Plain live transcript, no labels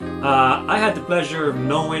I had the pleasure of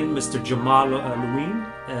knowing Mr. Jamal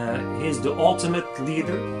Louiyne. He's the ultimate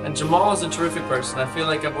leader. And Jamal is a terrific person. I feel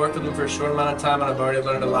like I've worked with him for a short amount of time and I've already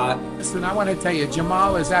learned a lot. Listen, I want to tell you,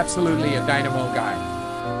 Jamal is absolutely a dynamo guy.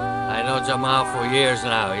 I know Jamal for years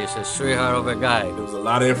now. He's a sweetheart of a guy. There was a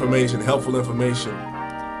lot of information, helpful information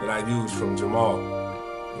that I used from Jamal,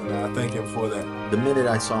 and I thank him for that. The minute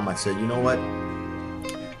I saw him, I said, you know what?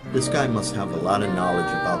 This guy must have a lot of knowledge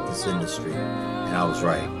about this industry. And I was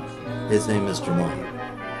right. His name is Jamal.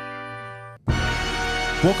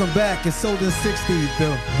 Welcome back. It's Sold in 60,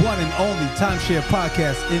 the one and only timeshare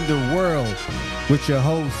podcast in the world, with your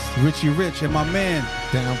host, Richie Rich, and my man,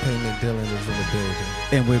 Down Payment Dylan is in the building.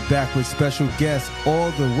 And we're back with special guests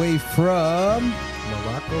all the way from...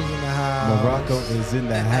 Morocco's in the house. Morocco is in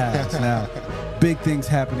the house. Now, big things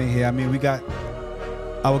happening here. I mean, we got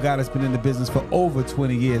our guy that's been in the business for over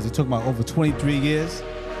 20 years. We're talking about over 23 years.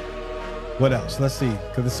 What else? Let's see,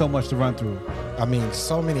 because there's so much to run through. I mean,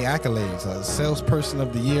 so many accolades. Salesperson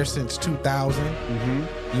of the year since 2000.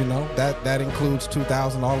 Mm-hmm. You know, that includes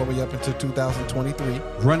 2000 all the way up into 2023.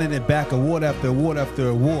 Running it back award after award after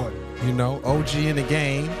award. You know, OG in the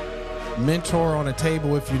game. Mentor on the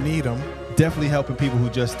table if you need them. Definitely helping people who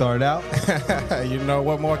just started out. You know,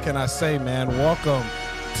 what more can I say, man? Welcome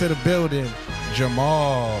to the building,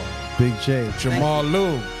 Jamal. Big J. Jamal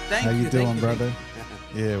Lou. How you doing, brother?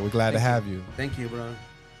 Yeah, we're glad to have you. Thank you, bro.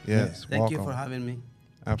 Yes, Thank welcome. you for having me.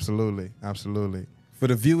 Absolutely, absolutely. For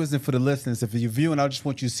the viewers and for the listeners, if you're viewing, I just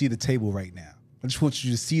want you to see the table right now. I just want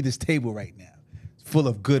you to see this table right now. It's full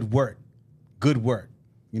of good work. Good work.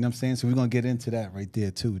 You know what I'm saying? So we're going to get into that right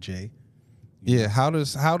there too, Jay. Yeah, how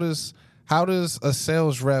does a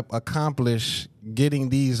sales rep accomplish getting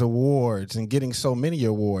these awards and getting so many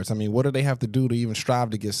awards? I mean, what do they have to do to even strive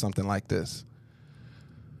to get something like this?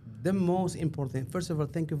 The most important, first of all,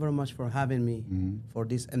 thank you very much for having me for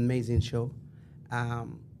this amazing show.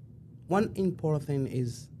 One important thing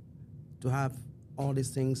is to have all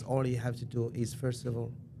these things. All you have to do is, first of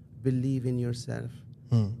all, believe in yourself,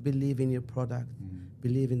 believe in your product,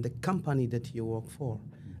 believe in the company that you work for,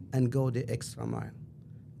 and go the extra mile.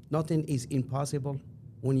 Nothing is impossible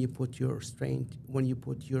when you put your strength, when you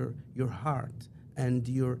put your heart and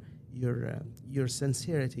your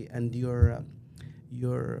sincerity and your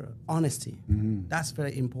honesty. That's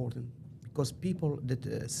very important, because people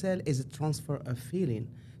that sell is a transfer of feeling.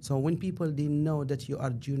 So when people didn't know that you are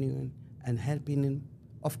genuine and helping them,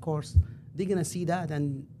 of course, they're gonna see that,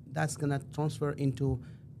 and that's gonna transfer into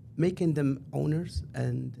making them owners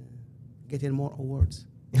and getting more awards.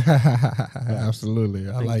 Absolutely,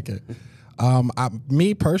 I like it.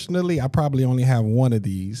 Me personally, I probably only have one of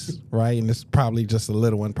these, right? And it's probably just a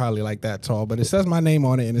little one, probably like that tall. But it says my name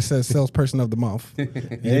on it, and it says Salesperson of the Month.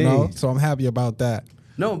 You know, so I'm happy about that.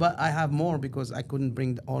 No, but I have more because I couldn't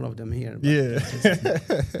bring all of them here. Yeah, That's You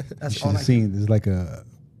all should I have seen. There's like a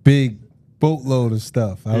big boatload of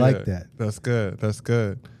stuff. I like that. That's good. That's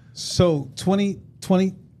good. So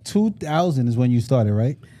 2000 is when you started,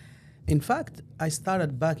 right? In fact, I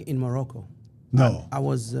started back in Morocco. No. I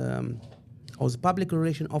was public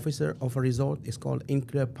relation officer of a resort. It's called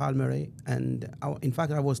Inclure Palmeraie, and in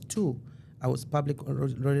fact, I was two. I was public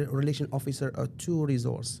relation officer of two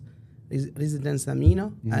resorts, Residence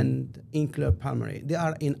Amina and Inclure Palmeraie. They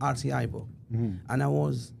are in RCI book, and I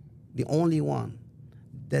was the only one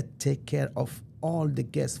that take care of all the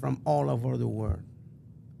guests from all over the world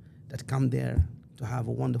that come there to have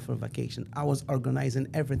a wonderful vacation. I was organizing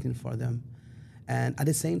everything for them. And at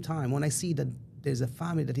the same time, when I see that there's a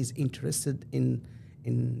family that is interested in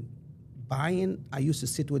buying, I used to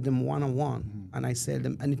sit with them one-on-one, and I sell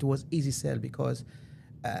them, and it was easy sell because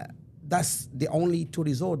that's the only two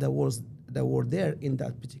resorts that were there in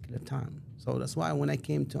that particular time. So that's why when I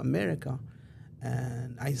came to America,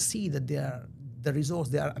 and I see that the resorts,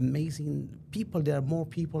 they are amazing people, there are more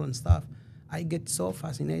people and stuff, I get so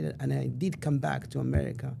fascinated, and I did come back to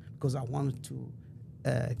America because I wanted to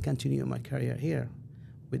continue my career here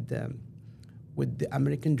with the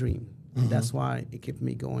American dream. And that's why it kept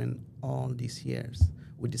me going all these years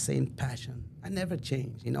with the same passion. I never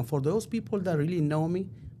changed. You know, for those people that really know me,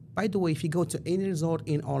 by the way, if you go to any resort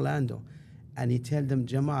in Orlando and you tell them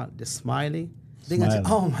Jamal, the smiley, they're going to say,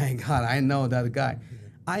 oh my God, I know that guy.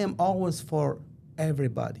 I am always for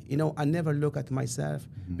everybody. You know, I never look at myself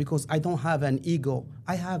because I don't have an ego.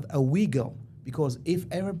 I have a wiggle, because if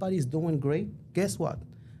everybody's doing great, guess what?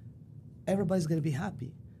 Everybody's going to be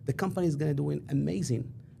happy. The company is going to do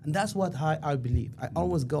amazing. And that's what I believe. I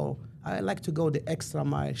like to go the extra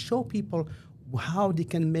mile, show people how they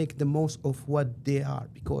can make the most of what they are.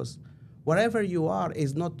 Because wherever you are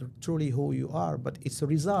is not truly who you are, but it's a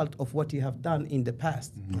result of what you have done in the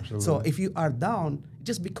past. So if you are down,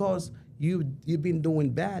 just because you've been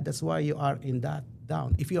doing bad, that's why you are in that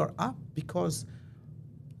down. If you are up, because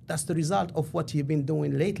that's the result of what you've been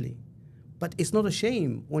doing lately. But it's not a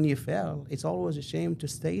shame when you fail. It's always a shame to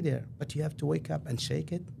stay there. But you have to wake up and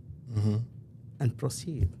shake it and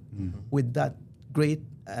proceed with that great,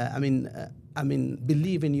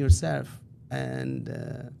 believe in yourself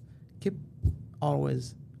and keep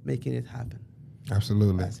always making it happen.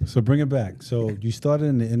 Absolutely. So bring it back. So you started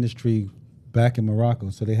in the industry back in Morocco.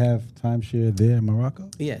 So they have timeshare there in Morocco?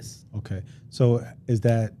 Yes. Okay. So is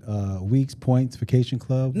that weeks, points, vacation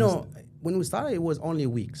club? No, when we started, it was only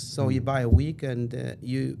weeks. So you buy a week and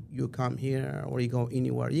you come here or you go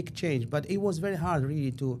anywhere. You can change. But it was very hard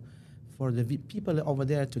really for the people over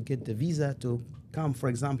there to get the visa to come, for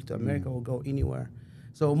example, to America or go anywhere.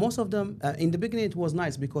 So most of them, in the beginning, it was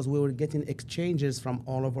nice because we were getting exchanges from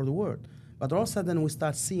all over the world. But all of a sudden, we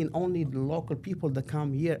start seeing only the local people that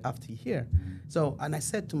come year after year. So, and I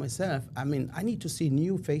said to myself, I need to see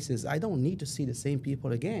new faces. I don't need to see the same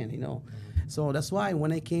people again, you know. So that's why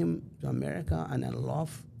when I came to America and I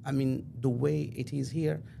love, the way it is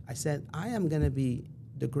here, I said, I am going to be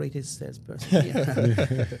the greatest salesperson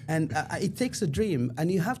here. And it takes a dream,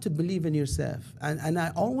 and you have to believe in yourself. And I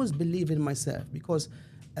always believe in myself because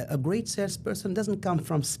a great salesperson doesn't come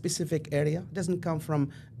from specific area, doesn't come from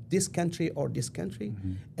this country or this country.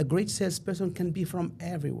 A great salesperson can be from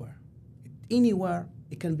everywhere. Anywhere,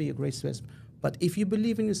 it can be a great salesperson. But if you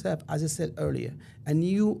believe in yourself, as I said earlier, and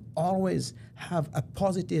you always have a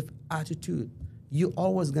positive attitude, you're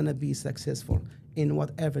always going to be successful in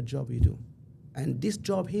whatever job you do. And this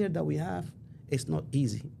job here that we have is not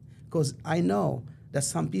easy. Because I know that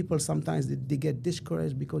some people sometimes they get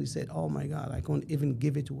discouraged because they said, oh my God, I can't even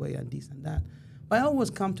give it away and this and that. But I always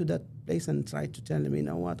come to that place and try to tell them, you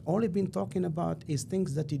know what, all you've been talking about is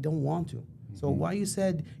things that you don't want to. So why you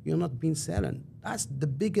said you're not being selling, that's the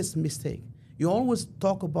biggest mistake. You always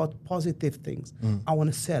talk about positive things. I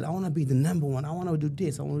want to sell, I want to be the number one, I want to do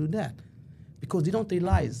this, I want to do that. Because they don't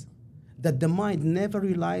realize that the mind never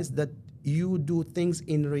realizes that you do things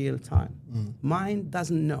in real time. Mind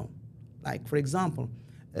doesn't know. Like, for example,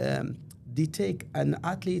 they take an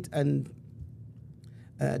athlete and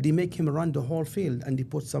they make him run the whole field, and they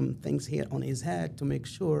put some things here on his head to make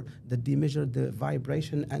sure that they measure the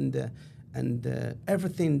vibration and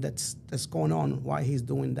everything that's going on while he's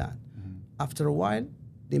doing that. After a while,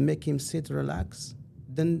 they make him sit, relax.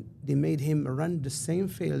 Then they made him run the same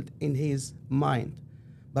field in his mind.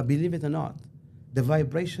 But believe it or not, the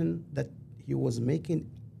vibration that he was making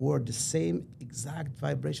were the same exact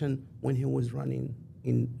vibration when he was running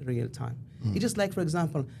in real time. It's just like, for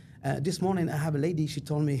example, this morning I have a lady, she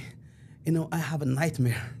told me, you know, I have a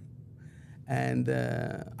nightmare. And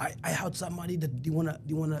I had somebody that they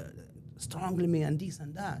wanna strangle me and this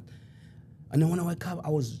and that. And then when I wake up, I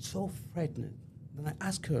was so frightened. Then I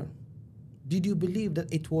asked her, did you believe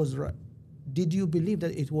that it was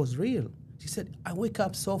real? She said, I wake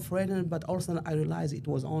up so frightened, but all of a sudden I realized it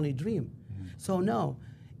was only a dream. So now,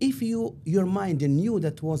 if your mind knew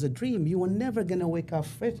that was a dream, you were never gonna wake up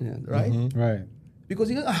frightened, right? Right. Because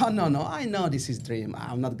you go, oh, no, I know this is dream.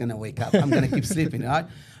 I'm not gonna wake up. I'm gonna keep sleeping, right?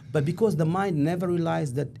 But because the mind never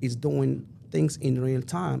realized that it's doing things in real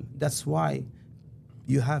time, that's why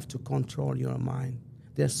you have to control your mind.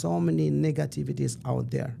 There's so many negativities out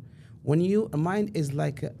there. When your mind is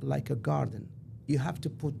like a garden, you have to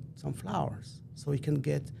put some flowers so you can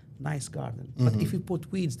get nice garden. But if you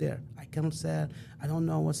put weeds there, I cannot sell, I don't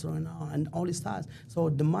know what's going on, and all this stuff. So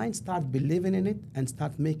the mind start believing in it and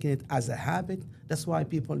start making it as a habit. That's why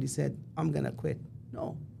people, they said, I'm gonna quit.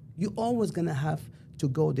 No, you're always gonna have to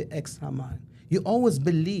go the extra mile. You always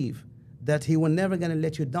believe that he will never gonna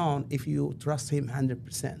let you down if you trust him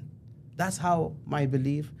 100%. That's how my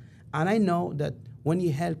belief. And I know that when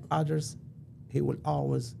you help others, he will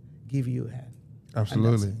always give you a hand.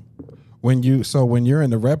 Absolutely. When you're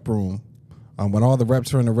in the rep room, when all the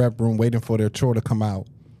reps are in the rep room waiting for their chore to come out,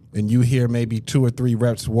 and you hear maybe 2 or 3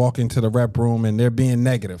 reps walk into the rep room and they're being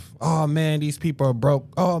negative. Oh man, these people are broke.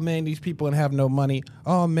 Oh man, these people have no money.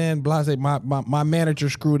 Oh man, blase, my manager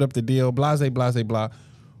screwed up the deal. Blase, blase, blah.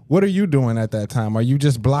 What are you doing at that time? Are you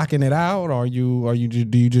just blocking it out? Or do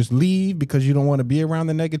you just leave because you don't want to be around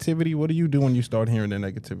the negativity? What do you do when you start hearing the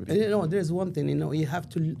negativity? And, you know, there's one thing, you have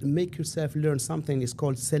to make yourself learn something. It's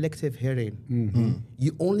called selective hearing.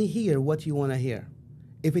 You only hear what you want to hear.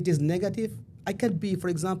 If it is negative, I can be, for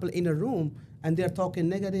example, in a room and they're talking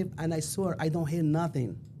negative and I swear I don't hear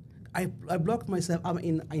nothing. I blocked myself. I'm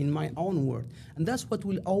in my own world, and that's what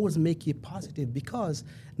will always make you positive, because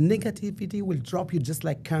negativity will drop you just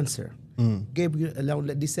like cancer. Gabriel,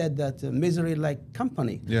 they said that misery like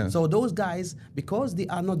company. Yeah. So those guys, because they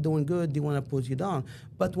are not doing good, they want to put you down.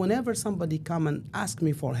 But whenever somebody come and ask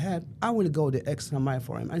me for help, I will go the extra mile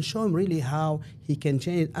for him and show him really how he can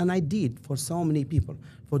change it. And I did for so many people.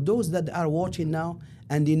 For those that are watching now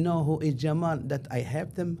and they know who is Jamal, that I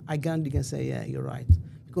helped them, I guarantee can say, yeah, you're right.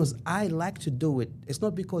 Because I like to do it. It's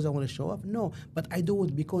not because I want to show up, no, but I do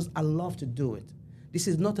it because I love to do it. This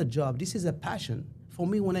is not a job, this is a passion. For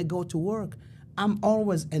me, when I go to work, I'm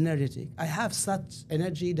always energetic. I have such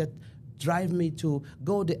energy that drive me to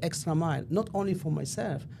go the extra mile, not only for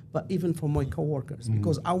myself, but even for my coworkers,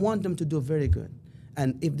 because I want them to do very good.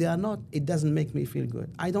 And if they are not, it doesn't make me feel good.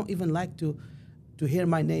 I don't even like to hear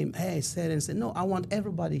my name, hey, sell and say, no, I want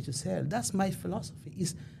everybody to sell. That's my philosophy,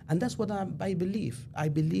 and that's what I believe. I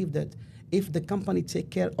believe that if the company take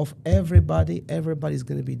care of everybody, everybody's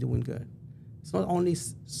gonna be doing good. It's not only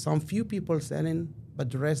some few people selling, but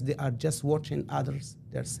the rest, they are just watching others,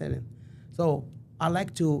 they're selling. So I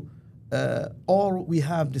like to, all we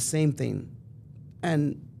have the same thing,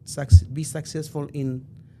 and be successful in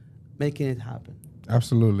making it happen.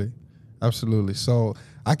 Absolutely. Absolutely. So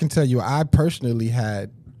I can tell you, I personally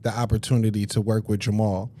had the opportunity to work with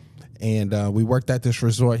Jamal, and we worked at this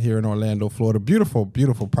resort here in Orlando, Florida. Beautiful,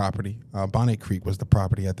 beautiful property. Bonnet Creek was the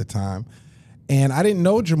property at the time. And I didn't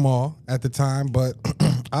know Jamal at the time, but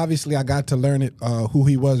obviously I got to learn who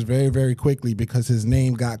he was very, very quickly, because his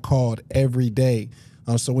name got called every day.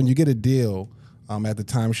 So when you get a deal at the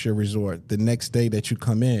timeshare resort, the next day that you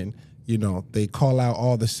come in, you know, they call out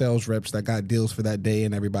all the sales reps that got deals for that day,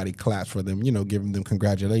 and everybody claps for them, you know, giving them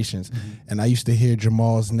congratulations. And I used to hear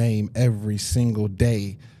Jamal's name every single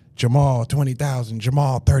day. Jamal 20,000,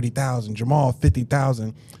 Jamal 30,000, Jamal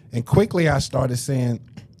 50,000. And quickly I started saying,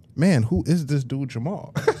 man, who is this dude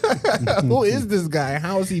Jamal? Who is this guy?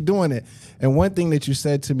 How is he doing it? And one thing that you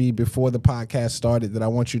said to me before the podcast started that I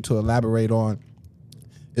want you to elaborate on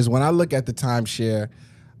is, when I look at the timeshare,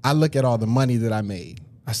 I look at all the money that I made.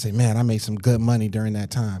 I say, man, I made some good money during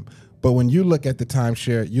that time. But when you look at the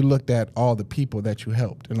timeshare, you looked at all the people that you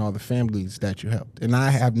helped and all the families that you helped. And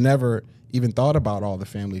I have never even thought about all the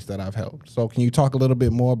families that I've helped. So can you talk a little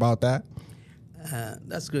bit more about that?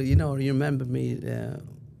 That's good. You know, you remember me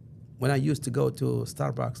when I used to go to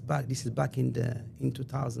Starbucks this is back in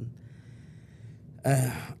 2000.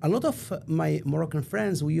 A lot of my Moroccan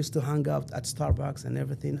friends, we used to hang out at Starbucks and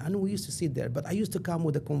everything, and we used to sit there. But I used to come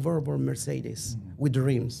with a convertible Mercedes with the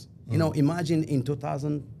rims. You know, imagine in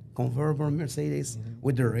 2000, convertible Mercedes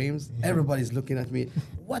with the rims. Everybody's looking at me,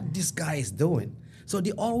 what this guy is doing. So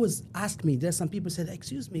they always ask me, there's some people said,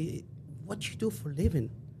 excuse me, what you do for a living?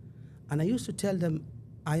 And I used to tell them,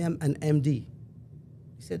 I am an MD. He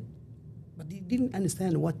said, but he didn't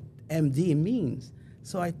understand what MD means.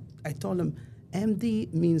 So I told him,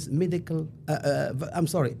 MD means medical, I'm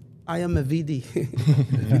sorry, I am a VD.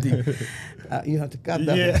 VD. You have to cut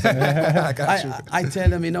that. Yeah. I got you. I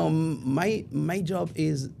tell him, you know, my job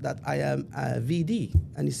is that I am a VD.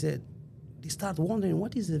 And he said, they start wondering,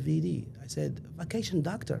 what is a VD? I said, vacation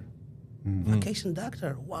doctor. Vacation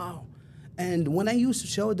doctor, wow. And when I used to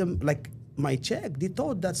show them like my check, they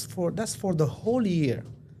thought that's for the whole year.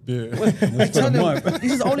 Yeah. I tell them,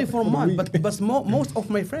 this is only for a month, but most of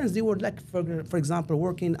my friends, they were like, for example,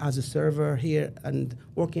 working as a server here and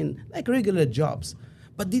working like regular jobs,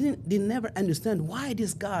 but they never understand why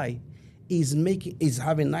this guy is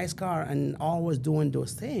having a nice car and always doing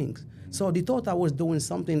those things. So they thought I was doing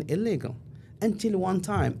something illegal, until one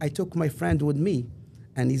time I took my friend with me,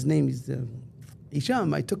 and his name is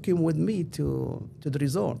Isham. I took him with me to the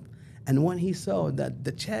resort. And when he saw that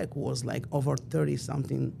the check was like over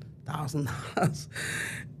 $30-something thousand,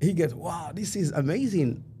 he goes, wow, this is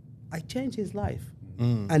amazing. I changed his life.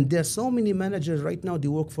 And there's so many managers right now, they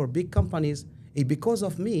work for big companies. Because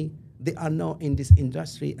of me, they are now in this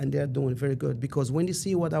industry and they're doing very good. Because when they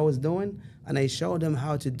see what I was doing and I showed them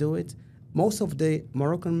how to do it, most of the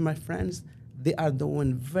Moroccan, my friends, they are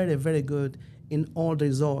doing very, very good in all the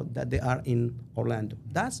resorts that they are in Orlando.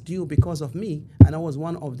 That's due because of me, and I was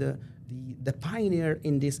one of the pioneer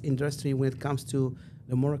in this industry when it comes to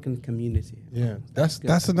the Moroccan community. Yeah,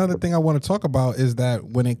 that's another thing I want to talk about, is that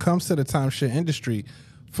when it comes to the timeshare industry,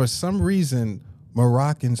 for some reason,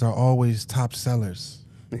 Moroccans are always top sellers.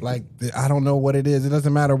 Like, I don't know what it is. It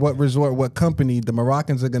doesn't matter what resort, what company, the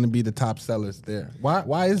Moroccans are going to be the top sellers there.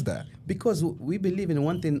 Why is that? Because we believe in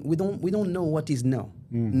one thing. We don't know what is no.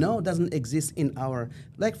 No doesn't exist in our,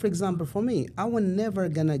 like, for example, for me, I will never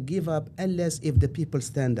gonna give up unless if the people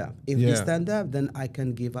stand up. If they stand up, then I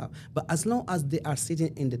can give up. But as long as they are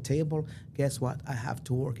sitting in the table, guess what? I have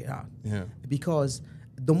to work it out. Yeah. Because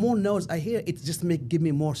the more no's I hear, it just give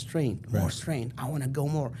me more strength, more strength. I want to go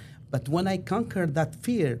more. But when I conquer that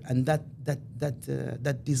fear and that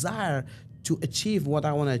desire to achieve what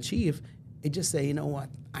I want to achieve, it just say, you know what?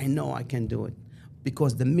 I know I can do it.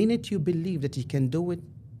 Because the minute you believe that you can do it,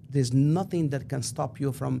 there's nothing that can stop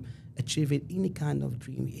you from achieving any kind of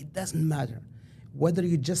dream. It doesn't matter whether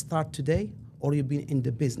you just start today or you've been in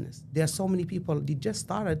the business. There are so many people, they just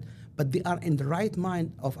started, but they are in the right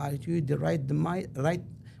mind of attitude, right.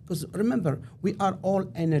 Because remember, we are all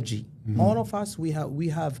energy. All of us, we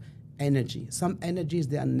have energy. Some energies,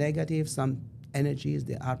 they are negative. Some energies,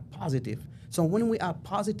 they are positive. So when we are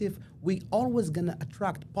positive, we always gonna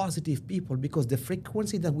attract positive people because the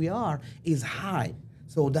frequency that we are is high.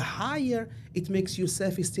 So the higher, it makes your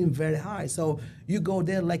self-esteem very high. So you go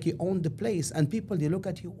there like you own the place, and people, they look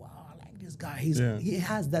at you, wow, like this guy, he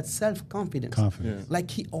has that self-confidence. Like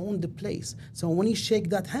he owned the place. So when you shake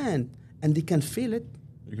that hand and they can feel it,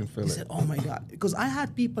 you can feel they it. said, oh my God. Because I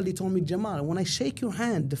had people, they told me, Jamal, when I shake your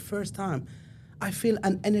hand the first time, I feel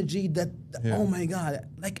an energy that, oh my God,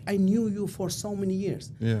 like I knew you for so many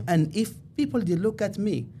years. And if people, they look at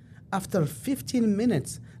me, after 15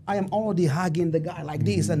 minutes, I am already hugging the guy like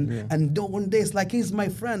this and doing this, like he's my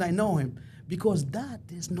friend, I know him. Because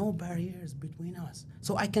there's no barriers between us.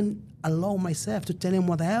 So I can allow myself to tell him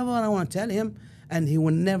whatever I want to tell him, and he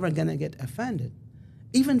will never gonna get offended.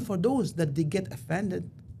 Even for those that they get offended,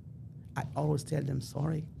 I always tell them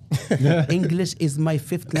sorry. English is my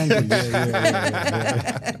fifth language. That's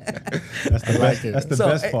the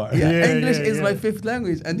best part. English is my fifth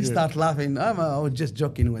language, and they start laughing. I was just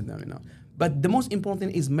joking with them, you know. But the most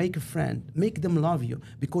important is make a friend, make them love you,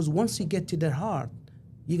 because once you get to their heart,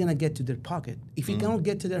 you're gonna get to their pocket. If you don't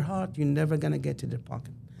get to their heart, you're never gonna get to their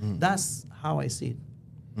pocket. That's how I see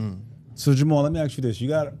it. So Jamal, let me ask you this: you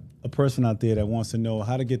got a person out there that wants to know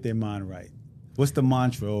how to get their mind right. What's the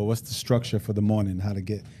mantra or what's the structure for the morning? How to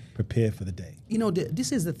get prepared for the day? You know,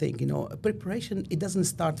 this is the thing. You know, preparation, it doesn't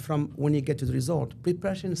start from when you get to the resort.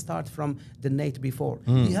 Preparation starts from the night before.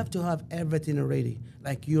 You have to have everything ready,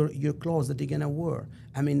 like your clothes that you're gonna wear.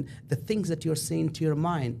 I mean, the things that you're saying to your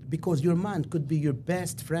mind, because your mind could be your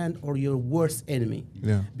best friend or your worst enemy.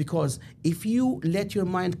 Because if you let your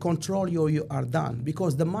mind control you, you are done.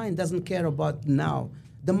 Because the mind doesn't care about now.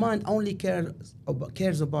 The mind only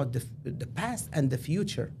cares about the past and the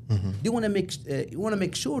future. You want to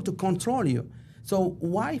make sure to control you. So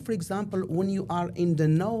why, for example, when you are in the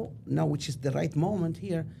now, which is the right moment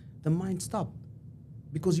here, the mind stops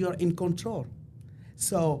because you are in control.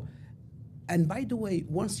 So, and by the way,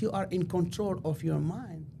 once you are in control of your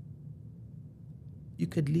mind, you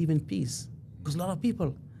could live in peace. Because a lot of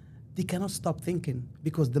people, they cannot stop thinking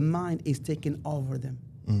because the mind is taking over them.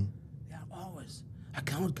 I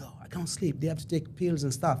cannot go, I can't sleep. They have to take pills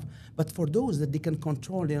and stuff. But for those that they can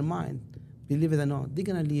control their mind, believe it or not, they're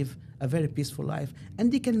gonna live a very peaceful life and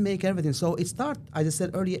they can make everything. So it starts, as I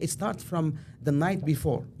said earlier, it starts from the night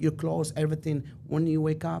before. Your clothes, everything. When you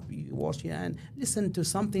wake up, you wash your hand. Listen to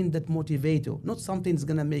something that motivates you, not something that's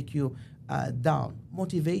gonna make you down.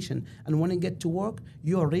 Motivation. And when you get to work,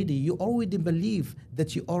 you're ready. You already believe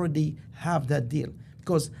that you already have that deal.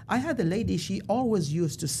 Because I had a lady, she always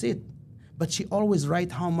used to sit, but she always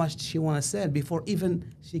write how much she want to sell before even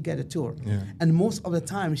she get a tour. And most of the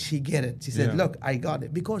time she get it. She said, look, I got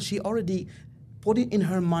it. Because she already put it in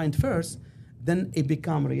her mind first, then it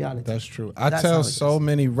become reality. That's true. I tell so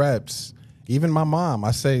many reps, even my mom, I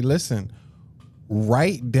say, listen,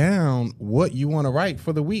 write down what you want to write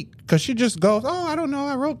for the week. Because she just goes, oh, I don't know,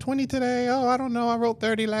 I wrote 20 today. Oh, I don't know, I wrote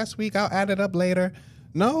 30 last week. I'll add it up later.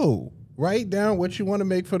 No. Write down what you want to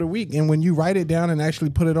make for the week. And when you write it down and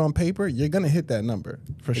actually put it on paper, you're going to hit that number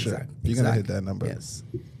for sure. You're going to hit that number. Yes.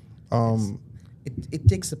 It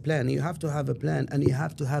takes a plan. You have to have a plan and you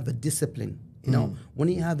have to have a discipline. You know, when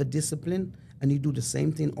you have a discipline and you do the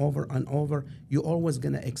same thing over and over, you're always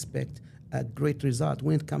going to expect a great result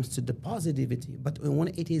when it comes to the positivity. But when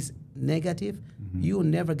it is negative, you're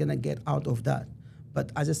never going to get out of that.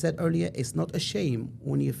 But as I said earlier, it's not a shame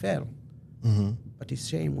when you fail. But it's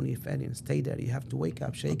shame when you fail and stay there. You have to wake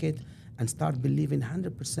up, shake it, and start believing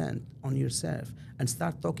 100% on yourself and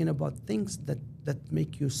start talking about things that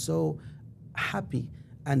make you so happy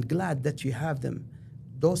and glad that you have them.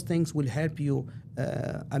 Those things will help you,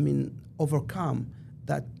 overcome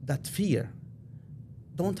that fear.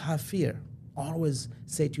 Don't have fear. Always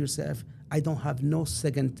say to yourself, I don't have no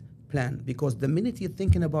second plan, because the minute you're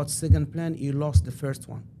thinking about second plan, you lost the first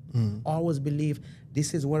one. Always believe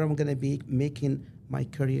this is where I'm going to be making my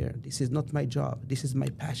career. This is not my job. This is my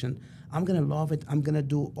passion. I'm going to love it. I'm going to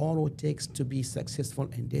do all it takes to be successful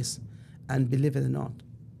in this. And believe it or not,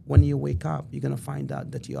 when you wake up, you're going to find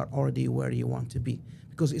out that you are already where you want to be,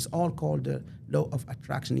 because it's all called the law of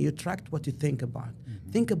attraction. You attract what you think about.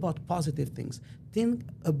 Think about positive things. Think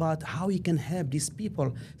about how you can help these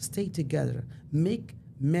people stay together, make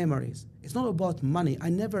memories. It's not about money. I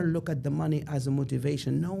never look at the money as a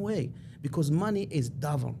motivation. No way, because money is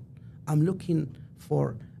devil. I'm looking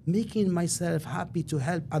for making myself happy to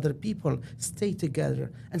help other people stay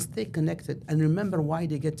together and stay connected and remember why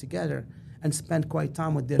they get together and spend quiet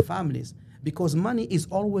time with their families. Because money is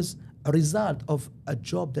always a result of a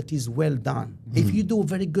job that is well done. If you do a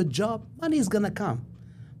very good job, money is gonna come.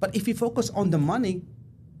 But if you focus on the money,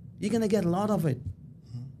 you're gonna get a lot of it,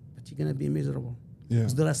 but you're gonna be miserable.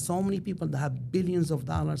 Because there are so many people that have billions of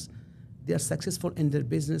dollars. They are successful in their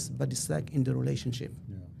business, but it's like in the relationship.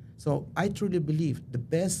 So I truly believe the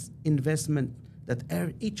best investment that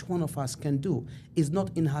each one of us can do is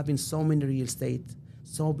not in having so many real estate,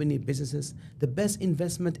 so many businesses. The best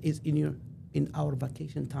investment is in our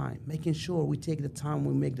vacation time, making sure we take the time,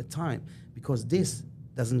 we make the time, because this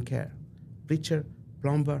doesn't care. Preacher,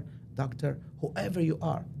 plumber, doctor, whoever you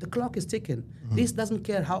are, the clock is ticking. This doesn't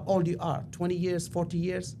care how old you are, 20 years, 40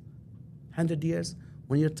 years, 100 years.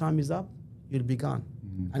 When your time is up, you'll be gone.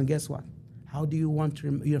 And guess what? How do you want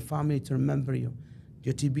your family to remember you?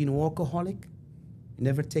 Did you be a workaholic? You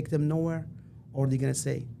never take them nowhere? Or they're going to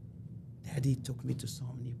say, Daddy took me to so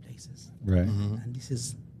many places. Right. And this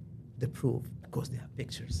is the proof, because they have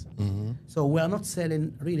pictures. So we're not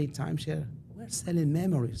selling really timeshare. We're selling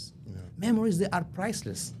memories. Memories, they are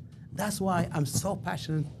priceless. That's why I'm so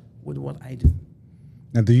passionate with what I do.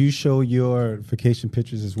 Now, do you show your vacation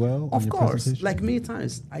pictures as well? Of on your course. presentation? Like many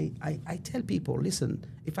times, I tell people, listen,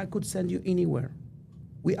 if I could send you anywhere,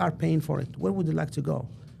 we are paying for it. Where would you like to go?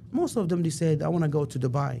 Most of them, they said, I want to go to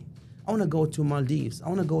Dubai. I want to go to Maldives. I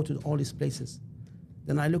want to go to all these places.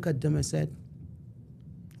 Then I look at them and said,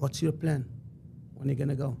 what's your plan? When are you going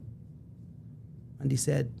to go? And they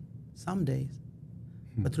said, some days.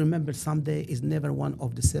 But remember, someday is never one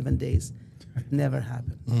of the 7 days. It never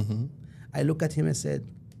happened. I look at him and said,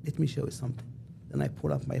 let me show you something. Then I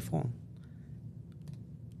pull up my phone.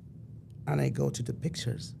 And I go to the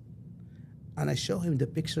pictures. And I show him the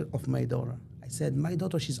picture of my daughter. I said, my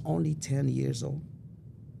daughter, she's only 10 years old.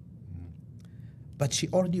 But she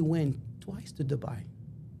already went twice to Dubai.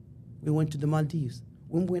 We went to the Maldives.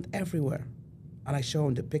 We went everywhere. And I show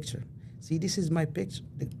him the picture. See, this is my picture,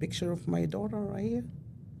 the picture of my daughter right here.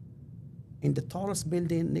 In the tallest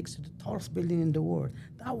building, next to the tallest building in the world.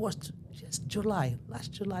 That was just July.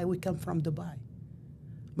 Last July, we came from Dubai.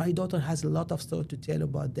 My daughter has a lot of story to tell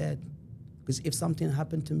about that. Because if something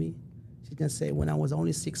happened to me, she can say, when I was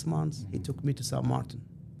only 6 months, he took me to St. Martin.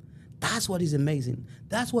 That's what is amazing.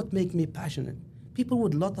 That's what makes me passionate. People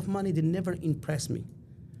with a lot of money, they never impress me.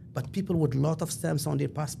 But people with a lot of stamps on their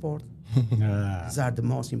passport, these are the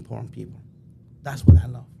most important people. That's what I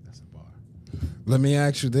love. Let me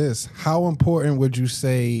ask you this. How important would you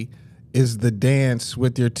say is the dance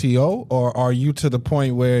with your TO? Or are you to the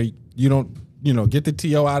point where you don't, get the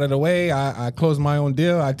TO out of the way, I close my own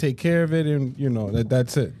deal, I take care of it, and,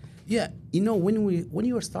 that's it? Yeah, when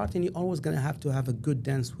you are starting, you're always going to have a good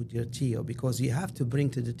dance with your TO, because you have to bring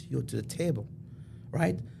the TO to the table,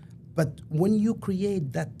 right? But when you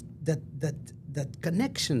create that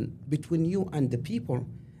connection between you and the people,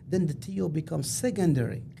 then the TO becomes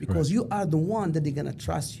secondary, because you are the one that they're gonna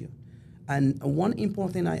trust you. And one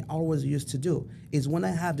important thing I always used to do is when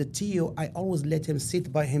I have the TO, I always let him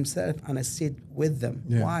sit by himself and I sit with them.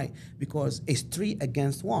 Yeah. Why? Because it's 3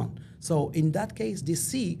 against 1. So in that case, they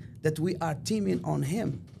see that we are teaming on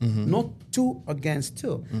him, not 2 against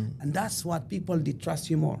 2. And that's what people, they trust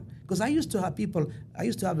you more. Because I used to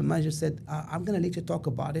have a manager said, I'm gonna let you talk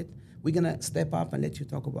about it. We're gonna step up and let you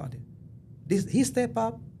talk about it. He stepped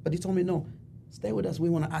up, but he told me, no, stay with us. We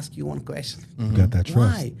want to ask you one question. Got that trust.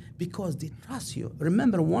 Why? Because they trust you.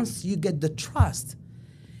 Remember, once you get the trust,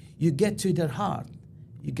 you get to their heart,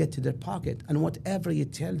 you get to their pocket, and whatever you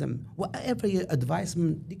tell them, whatever you advise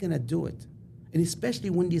them, they're going to do it. And especially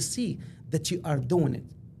when they see that you are doing it.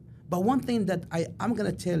 But one thing that I'm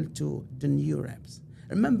going to tell to the new reps,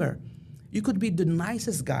 remember, you could be the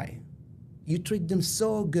nicest guy. You treat them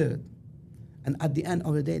so good. And at the end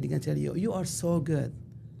of the day, they're going to tell you, you are so good.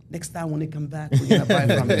 Next time when you come back, we're gonna buy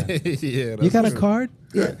from them. Yeah, You got a true. card?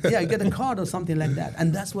 Yeah, you get a card or something like that.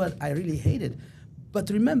 And that's what I really hated. But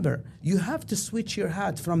remember, you have to switch your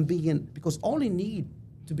hat from being, because all you need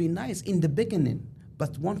to be nice in the beginning.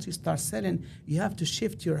 But once you start selling, you have to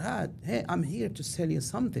shift your hat. Hey, I'm here to sell you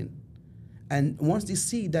something. And once they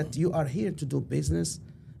see that you are here to do business,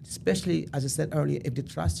 especially, as I said earlier, if they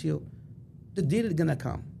trust you, the deal is gonna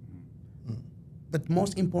come. But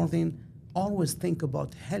most important, always think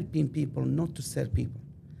about helping people, not to sell people,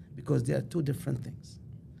 because they are two different things.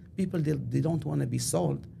 People, they don't want to be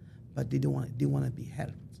sold, but they want to be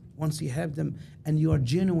helped. Once you help them and you are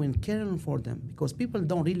genuine caring for them, because people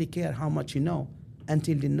don't really care how much you know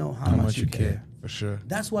until they know how much you care. For sure.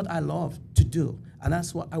 That's what I love to do, and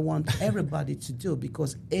that's what I want everybody to do,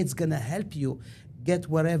 because it's gonna help you get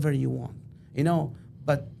wherever you want, you know.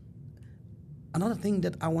 But another thing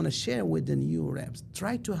that I want to share with the new reps: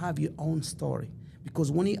 try to have your own story,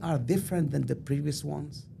 because when you are different than the previous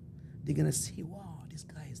ones, they're gonna see, wow, this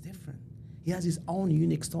guy is different. He has his own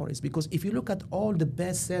unique stories. Because if you look at all the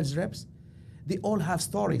best sales reps, they all have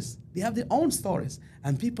stories. They have their own stories,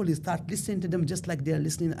 and people they start listening to them just like they're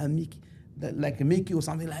listening to Mickey or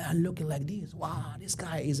something like, I'm looking like this. Wow, this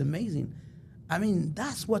guy is amazing. I mean,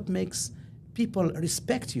 that's what makes people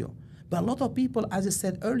respect you. But a lot of people, as I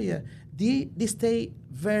said earlier, they stay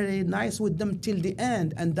very nice with them till the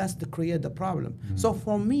end, and that's to create the problem. Mm-hmm. So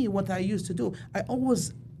for me, what I used to do, I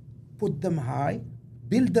always put them high,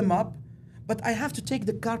 build them up, but I have to take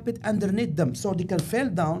the carpet underneath them so they can fall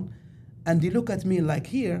down, and they look at me like,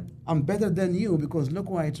 here, I'm better than you because look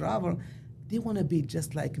where I travel. They want to be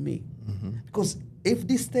just like me. Mm-hmm. Because if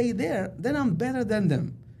they stay there, then I'm better than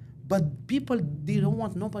them. But people, they don't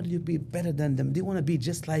want nobody to be better than them. They want to be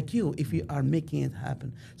just like you if you are making it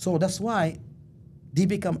happen. So that's why they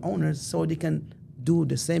become owners, so they can do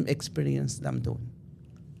the same experience that I'm doing.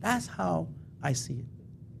 That's how I see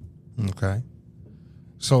it. Okay.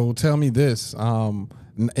 So tell me this,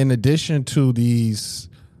 in addition to these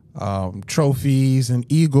trophies and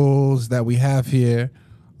eagles that we have here,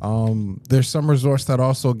 there's some resorts that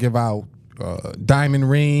also give out diamond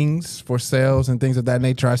rings for sales and things of that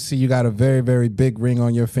nature. I see you got a very, very big ring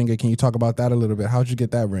on your finger. Can you talk about that a little bit? How'd you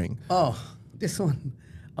get that ring? Oh, this one.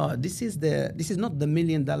 This is not the $1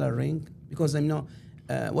 million ring, because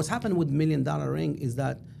what's happened with $1 million ring is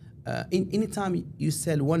that anytime you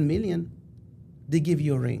sell 1 million, they give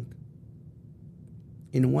you a ring.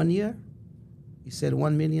 In 1 year, you sell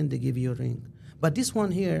 1 million, they give you a ring. But this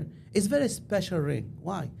one here is very special ring.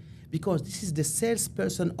 Why? Because this is the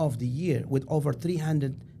salesperson of the year with over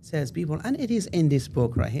 300 salespeople, and it is in this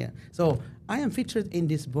book right here. So I am featured in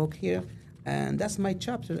this book here, and that's my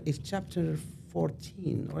chapter. It's chapter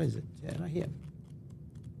 14. Where is it? Yeah, right here.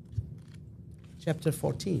 Chapter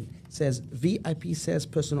 14 says VIP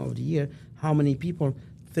salesperson of the year. How many people?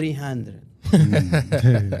 300.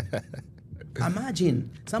 Imagine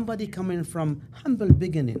somebody coming from humble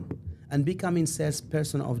beginning and becoming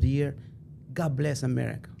salesperson of the year. God bless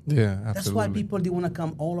America. Yeah, absolutely. That's why people, they want to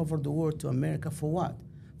come all over the world to America for what?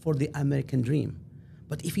 For the American dream.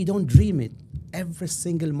 But if you don't dream it every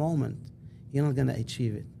single moment, you're not going to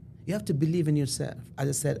achieve it. You have to believe in yourself, as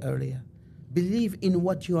I said earlier. Believe in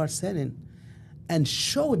what you are selling and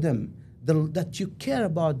show them that you care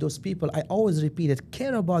about those people. I always repeat it,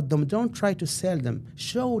 care about them. Don't try to sell them.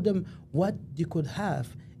 Show them what you could have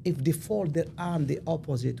if they fold their arm the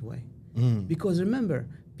opposite way. Because remember,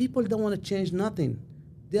 people don't want to change nothing.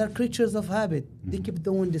 They are creatures of habit. They keep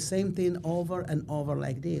doing the same thing over and over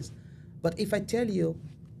like this. But if I tell you,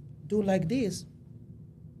 do like this,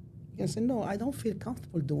 you can say, no, I don't feel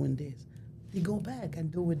comfortable doing this. You go back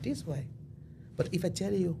and do it this way. But if I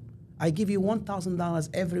tell you, I give you $1,000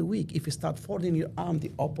 every week if you start folding your arm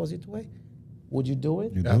the opposite way, would you do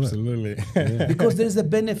it? Absolutely. Yeah. Because there's a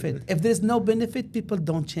benefit. If there's no benefit, people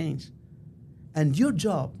don't change. And your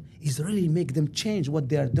job is really make them change what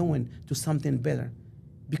they are doing to something better.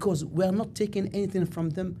 Because we are not taking anything from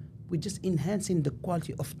them. We're just enhancing the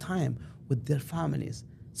quality of time with their families.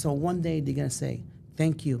 So one day they're going to say,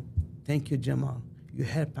 thank you, Jamal. You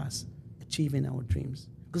help us achieving our dreams.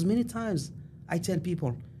 Because many times I tell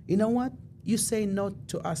people, you know what? You say no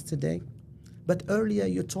to us today, but earlier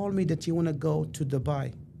you told me that you want to go to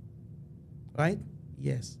Dubai, right?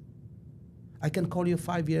 Yes. I can call you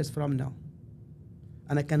 5 years from now,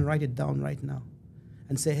 and I can write it down right now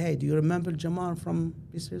and say, hey, do you remember Jamal from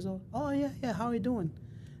this resort? Oh, yeah, how are you doing?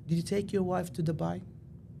 Did you take your wife to Dubai?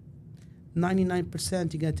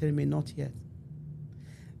 99% you're going to tell me not yet.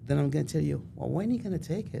 Then I'm going to tell you, well, when are you going to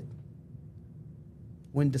take it?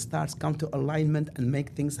 When the stars come to alignment and make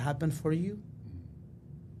things happen for you?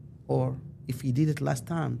 Or if he did it last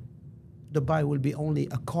time, Dubai will be only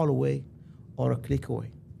a call away or a click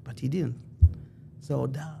away. But he didn't. So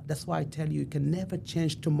that's why I tell you, you can never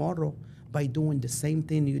change tomorrow by doing the same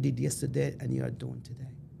thing you did yesterday and you are doing today.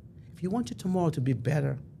 If you want your tomorrow to be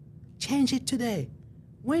better, change it today.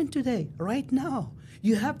 When today? Right now.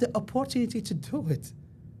 You have the opportunity to do it.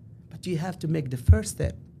 But you have to make the first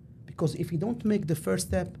step. Because if you don't make the first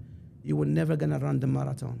step, you will never gonna run the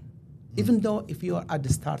marathon. Even though if you are at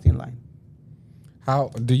the starting line. How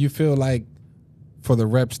do you feel like for the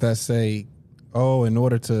reps that say, oh, in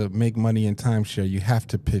order to make money in timeshare, you have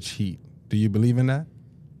to pitch heat? Do you believe in that?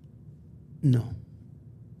 No.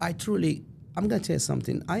 I'm going to tell you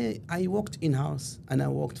something. I worked in-house and I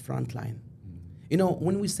worked frontline. You know,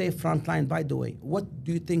 when we say frontline, by the way, what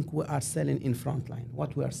do you think we are selling in frontline?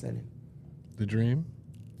 What we are selling? The dream?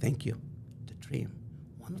 Thank you. The dream.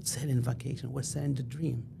 We're not selling vacation. We're selling the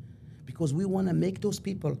dream. Because we want to make those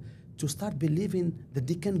people to start believing that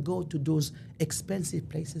they can go to those expensive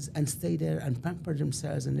places and stay there and pamper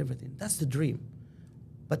themselves and everything. That's the dream.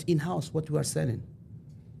 But in-house, what we are selling?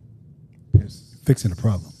 Fixing the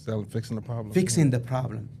problem. Fixing the problem. Fixing the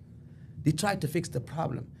problem. They try to fix the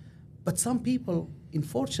problem. But some people,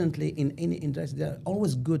 unfortunately, in any industry, there are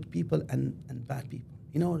always good people and bad people.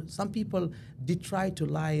 You know, some people, they try to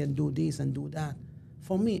lie and do this and do that.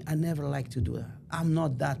 For me, I never like to do that. I'm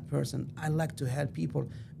not that person. I like to help people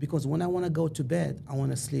because when I want to go to bed, I want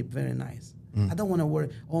to sleep very nice. I don't want to worry,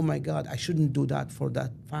 oh my God, I shouldn't do that for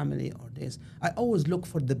that family or this. I always look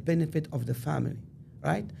for the benefit of the family,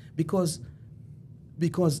 right? Because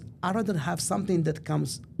I'd rather have something that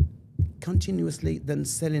comes continuously than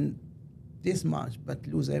selling this much but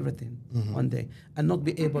lose everything one day and not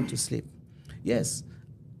be able to sleep. Yes,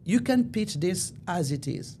 you can pitch this as it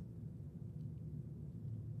is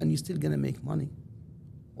and you're still going to make money.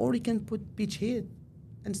 Or you can pitch here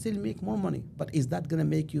and still make more money. But is that going to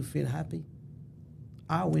make you feel happy?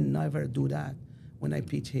 I will never do that when I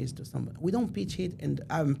pitch hits to somebody. We don't pitch it, and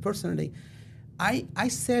personally, I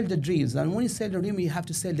sell the dreams. And when you sell the dream, you have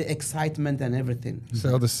to sell the excitement and everything.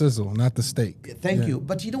 Sell the sizzle, not the steak. Thank you.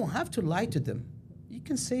 But you don't have to lie to them. You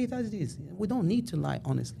can say it as it is. We don't need to lie,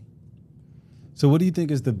 honestly. So what do you think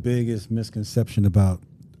is the biggest misconception about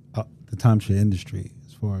the timeshare industry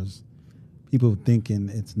as far as people thinking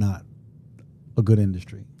it's not a good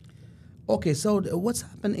industry? Okay, so what's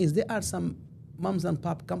happened is there are some moms and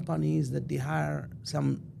pop companies that they hire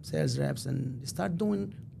some sales reps and they start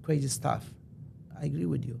doing crazy stuff. I agree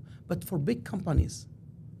with you. But for big companies,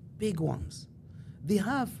 big ones, they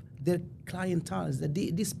have their clientele that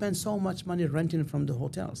they spend so much money renting from the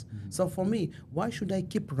hotels. So for me, why should I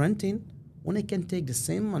keep renting when I can take the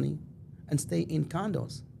same money and stay in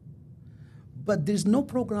condos? But there's no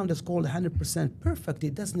program that's called 100% perfect.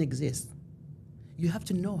 It doesn't exist. You have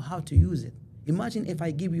to know how to use it. Imagine if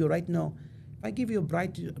I give you right now, if I give you a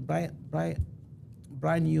brand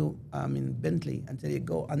new Bentley and tell you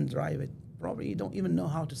go and drive it, probably you don't even know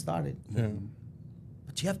how to start it. Yeah.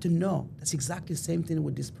 But you have to know. That's exactly the same thing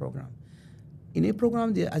with this program. In a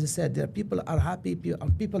program, as I said, there are people that are happy,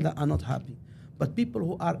 people that are not happy. But people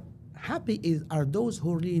who are happy are those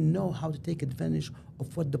who really know how to take advantage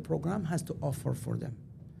of what the program has to offer for them.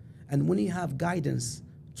 And when you have guidance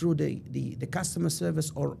through the customer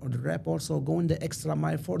service or the rep also going the extra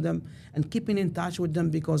mile for them and keeping in touch with them,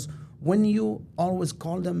 because when you always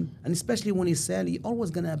call them, and especially when you sell, you're always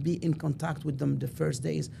going to be in contact with them the first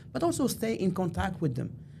days, but also stay in contact with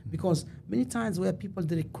them. Because many times we have people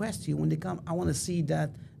that request you when they come, I want to see that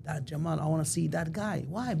Jamal, I want to see that guy.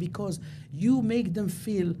 Why? Because you make them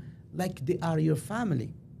feel like they are your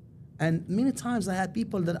family. And many times I have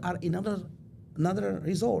people that are in another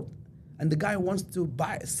resort, and the guy wants to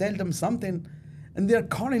sell them something, and they're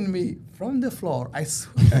calling me from the floor, I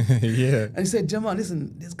swear. Yeah. And he said, Jamal,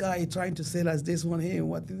 listen, this guy trying to sell us this one here,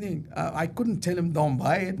 what do you think? I couldn't tell him don't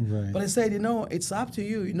buy it, Right. but I said, it's up to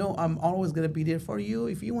you. I'm always gonna be there for you.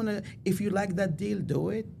 If you like that deal, do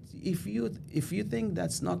it. If you think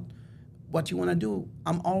that's not what you wanna do,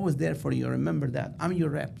 I'm always there for you. Remember that. I'm your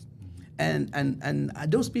rep. And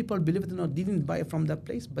those people, believe it or not, didn't buy from that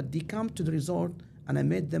place, but they come to the resort, and I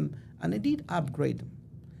made them, and I did upgrade them.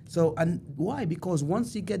 So, and why? Because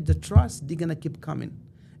once you get the trust, they're gonna keep coming.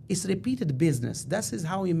 It's repeated business. That is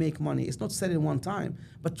how you make money. It's not selling one time,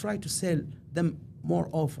 but try to sell them more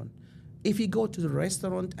often. If you go to the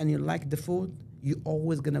restaurant and you like the food, you're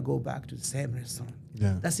always gonna go back to the same restaurant.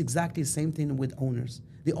 Yeah. That's exactly the same thing with owners.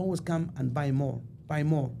 They always come and buy more, buy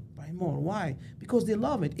more, buy more. Why? Because they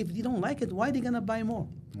love it. If they don't like it, why are they gonna buy more?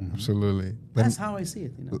 Absolutely. That's how I see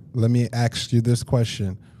it. Let me ask you this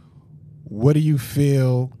question. What do you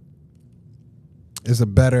feel is a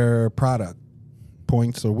better product,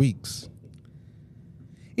 points or weeks?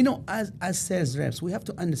 You know, as sales reps, we have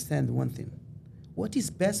to understand one thing. What is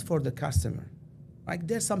best for the customer? Like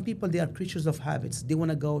there's some people, they are creatures of habits. They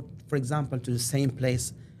want to go, for example, to the same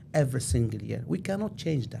place every single year. We cannot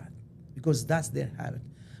change that because that's their habit.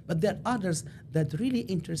 But there are others that really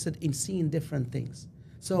interested in seeing different things.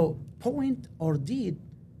 So point or deed,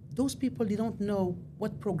 those people, they don't know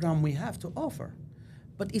what program we have to offer.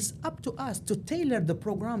 But it's up to us to tailor the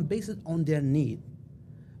program based on their need.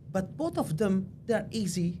 But both of them, they're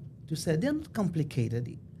easy to say. They're not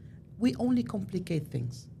complicated. We only complicate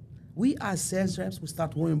things. We as sales reps, we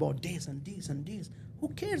start worrying about this and this and this. Who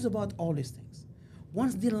cares about all these things?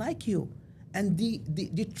 Once they like you and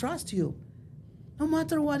they trust you, no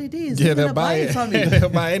matter what it is, Yeah, they're they'll gonna buy it from you. They'll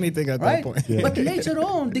buy anything at Right? that point. But later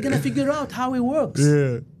on, they're gonna figure out how it works.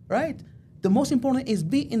 Yeah. Right? The most important is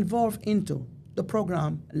be involved into the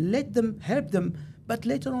program, let them help them, but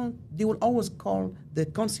later on they will always call the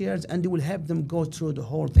concierge and they will help them go through the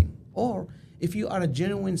whole thing. Or if you are a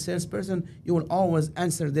genuine salesperson, you will always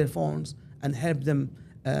answer their phones and help them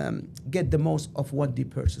get the most of what they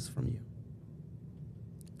purchase from you.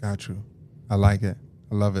 Got you. I like it.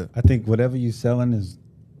 I love it. I think whatever you're selling is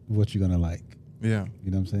what you're gonna like. Yeah. You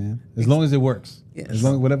know what I'm saying? As long as it works. Yes. As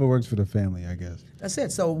long whatever works for the family, I guess. That's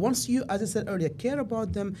it. So once you, as I said earlier, care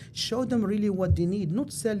about them, show them really what they need,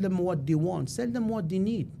 not sell them what they want, sell them what they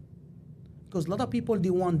need. Because a lot of people, they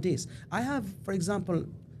want this. I have, for example,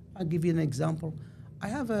 I'll give you an example. I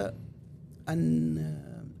have a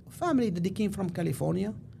family that they came from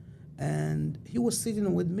California, and he was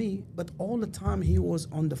sitting with me, but all the time he was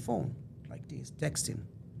on the phone, like this, texting.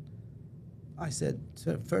 I said,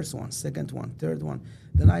 first one, second one, third one.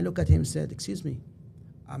 Then I look at him and said, excuse me,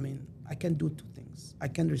 I can do two things. I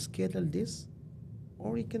can reschedule this,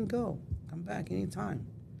 or he can go, come back anytime.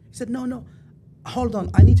 He said, no, hold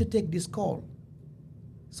on, I need to take this call.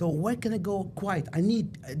 So where can I go quiet?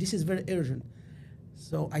 This is very urgent.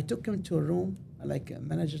 So I took him to a room, like a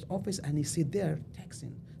manager's office, and he sit there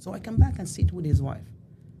texting. So I come back and sit with his wife.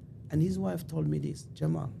 And his wife told me this,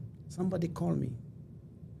 Jamal, somebody called me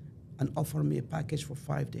and offered me a package for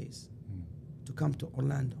 5 days to come to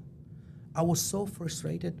Orlando. I was so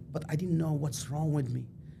frustrated, but I didn't know what's wrong with me.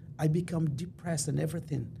 I become depressed and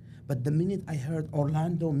everything. But the minute I heard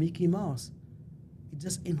Orlando, Mickey Mouse, it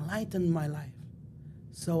just enlightened my life.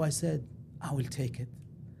 So I said, I will take it.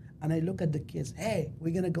 And I look at the kids, hey,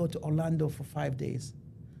 we're gonna go to Orlando for 5 days.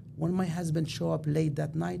 When my husband showed up late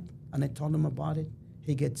that night and I told him about it,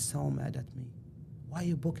 he gets so mad at me. Why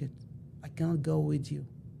you book it? I cannot go with you.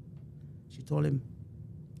 She told him,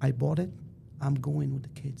 I bought it, I'm going with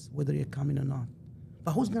the kids, whether you're coming or not.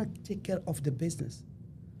 But who's gonna take care of the business?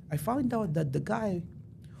 I found out that the guy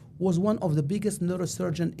was one of the biggest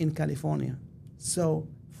neurosurgeons in California. So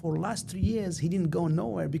for the last 3 years, he didn't go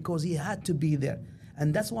nowhere because he had to be there.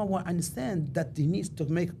 And that's why I understand that he needs to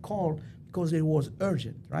make a call because it was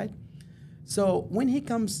urgent, right? So when he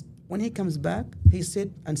comes back, he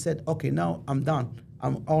sit and said, okay, now I'm done.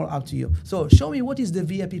 I'm all up to you. So show me what is the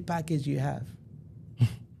VIP package you have.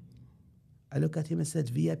 I look at him and said,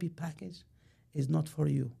 VIP package is not for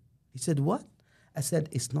you. He said, what? I said,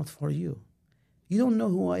 it's not for you. You don't know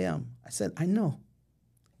who I am. I said, I know.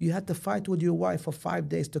 You had to fight with your wife for 5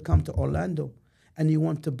 days to come to Orlando, and you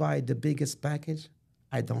want to buy the biggest package?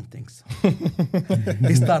 I don't think so.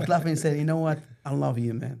 He started laughing and said, you know what? I love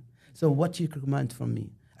you, man. So what you recommend from me?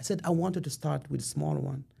 I said, I wanted to start with a small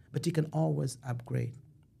one, but you can always upgrade.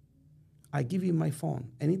 I give you my phone.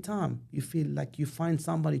 Anytime you feel like you find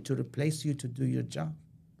somebody to replace you to do your job,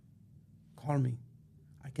 call me.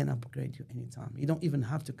 I can upgrade you anytime. You don't even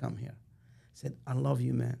have to come here. I said, I love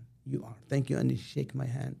you, man. You are. Thank you. And he shake my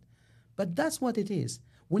hand. But that's what it is.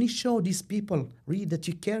 When you show these people really that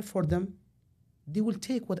you care for them, they will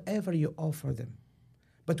take whatever you offer them.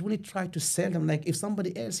 But when you try to sell them, like if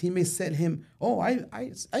somebody else, he may sell him, oh, I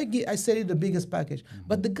sell you the biggest package. Mm-hmm.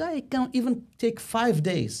 But the guy can't even take 5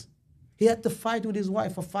 days. He had to fight with his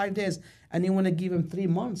wife for 5 days, and you want to give him 3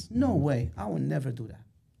 months? No way. I will never do that.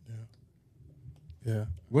 Yeah.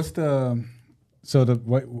 What's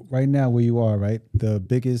right now where you are, right? The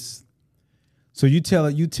biggest. So you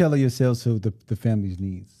tailor your sales to the family's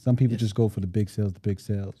needs. Some people just go for the big sales,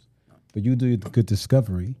 but you do the good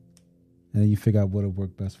discovery, and then you figure out what'll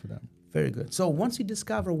work best for them. Very good. So once you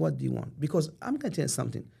discover what you want, because I'm gonna tell you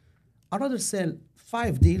something, I'd rather sell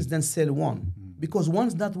 5 deals than sell one, because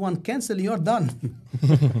once that one cancel, you're done.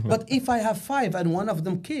 But if I have 5 and one of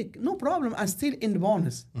them kick, no problem. I'm still in the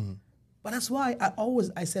bonus. Mm-hmm. But that's why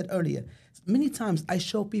I said earlier, many times I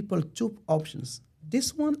show people 2 options,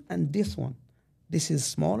 this one and this one. This is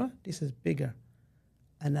smaller, this is bigger.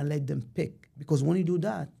 and I let them pick. Because when you do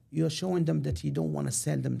that, you're showing them that you don't want to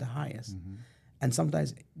sell them the highest. And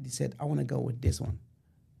sometimes they said, I want to go with this one.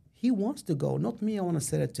 He wants to go, not me, I want to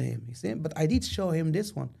sell it to him. He said, but I did show him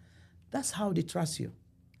this one. That's how they trust you.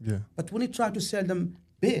 Yeah. But when you try to sell them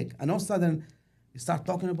big, and all of a sudden you start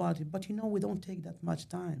talking about it, but we don't take that much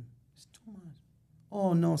time. It's too much.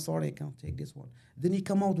 Oh, no, sorry, I can't take this one. Then you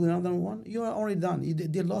come out with another one, you're already done.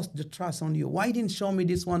 They lost the trust on you. Why didn't you show me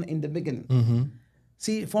this one in the beginning?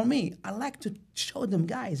 See, for me, I like to show them,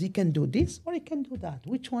 guys, you can do this or you can do that.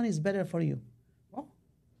 Which one is better for you? Oh,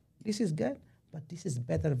 this is good, but this is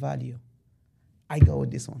better value. I go with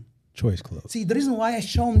this one. Choice closed. See, the reason why I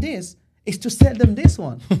show them this is to sell them this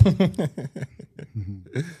one.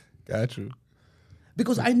 Got you.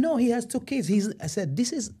 Because I know he has 2 kids. I said,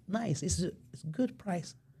 this is nice. It's a good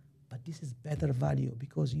price. But this is better value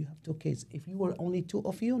because you have 2 kids. If you were only 2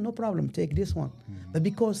 of you, no problem. Take this one. But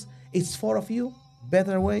because it's 4 of you,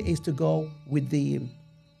 better way is to go with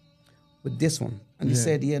this one. And he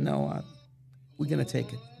said, yeah, no, we're going to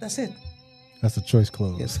take it. That's it. That's a choice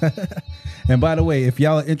close. Yes. And by the way, if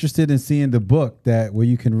y'all are interested in seeing the book where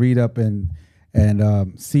you can read up and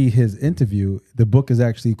see his interview, the book is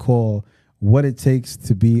actually called What It Takes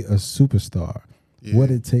to Be a Superstar. Yeah.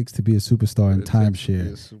 What It Takes to Be a Superstar in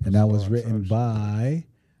Timeshare. And that was written by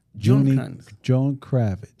Joan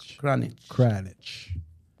Kravitch. Kravitch.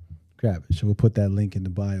 So we'll put that link in the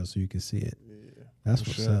bio so you can see it. Yeah, that's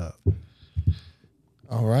what's up.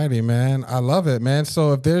 All righty, man. I love it, man.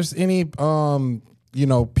 So if there's any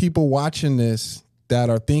people watching this that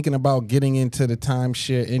are thinking about getting into the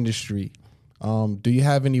timeshare industry, do you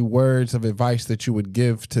have any words of advice that you would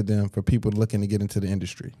give to them for people looking to get into the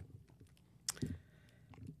industry?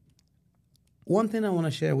 One thing I want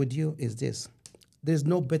to share with you is this. There's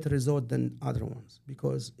no better resort than other ones,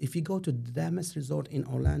 because if you go to the Damas Resort in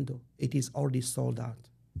Orlando, it is already sold out.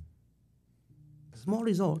 Small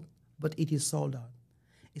resort, but it is sold out.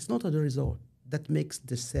 It's not the resort that makes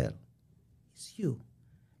the sale. It's you.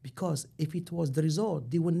 Because if it was the resort,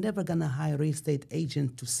 they were never going to hire a real estate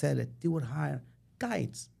agent to sell it. They would hire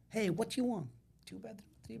guides. Hey, what you want? 2 bedroom,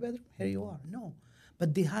 3 bedroom? Here you are. No.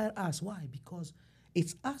 But they hire us. Why? Because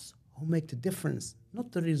it's us who make the difference,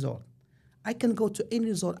 not the resort. I can go to any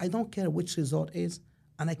resort. I don't care which resort is,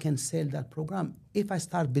 and I can sell that program if I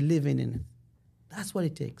start believing in it. That's what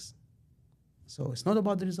it takes. So it's not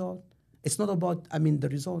about the resort. It's not about, the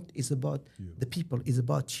resort is about the people. It's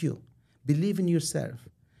about you. Believe in yourself.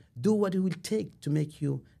 Do what it will take to make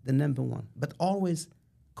you the number one. But always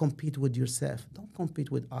compete with yourself. Don't compete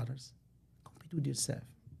with others. Compete with yourself.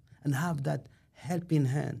 And have that helping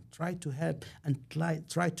hand. Try to help and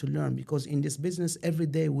try to learn. Because in this business, every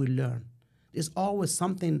day we learn. There's always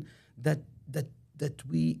something that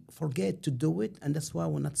we forget to do it, and that's why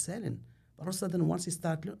we're not selling. But all of a sudden, once you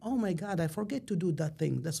start learning, oh my God, I forget to do that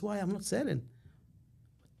thing. That's why I'm not selling.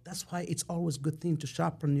 That's why it's always a good thing to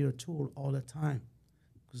sharpen your tool all the time.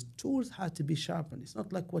 Because tools have to be sharpened. It's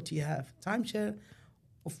not like what you have. Timeshare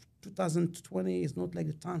of 2020 is not like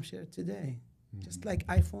the timeshare today. Just like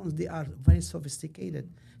iPhones, they are very sophisticated.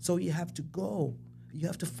 So you have to go. You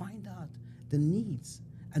have to find out the needs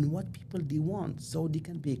and what people they want so they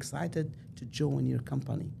can be excited to join your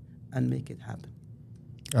company and make it happen.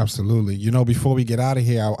 Absolutely. Before we get out of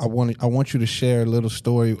here, I want you to share a little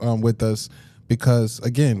story with us because,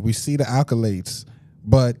 again, we see the accolades,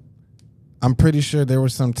 but I'm pretty sure there were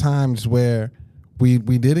some times where we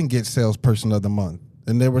didn't get salesperson of the month,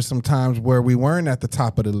 and there were some times where we weren't at the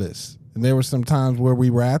top of the list, and there were some times where we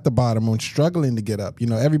were at the bottom and struggling to get up.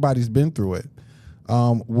 Everybody's been through it.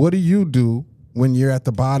 What do you do when you're at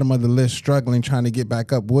the bottom of the list, struggling, trying to get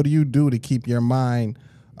back up? What do you do to keep your mind,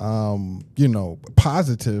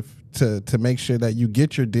 positive to make sure that you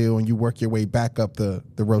get your deal and you work your way back up the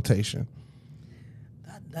rotation?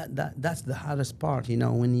 That's the hardest part,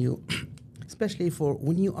 when you, especially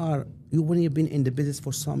when you've been in the business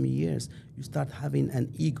for some years, you start having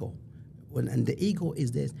an ego. And the ego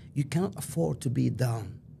is this: you cannot afford to be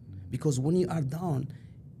down, because when you are down,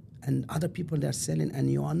 and other people they're selling and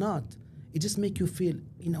you are not, it just make you feel,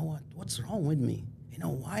 what's wrong with me?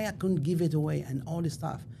 Why I couldn't give it away and all this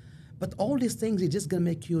stuff. But all these things are just going to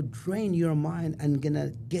make you drain your mind and going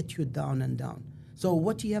to get you down and down. So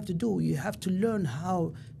what you have to do, you have to learn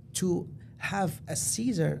how to have a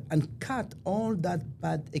Caesar and cut all that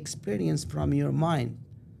bad experience from your mind.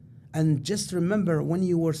 And just remember when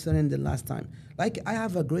you were selling the last time. Like, I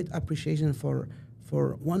have a great appreciation for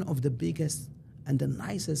one of the biggest and the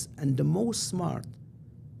nicest and the most smart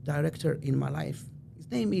director in my life. His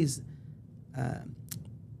name is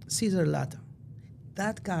Cesar Latta.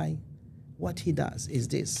 That guy, what he does is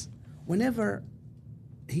this. Whenever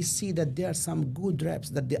he see that there are some good reps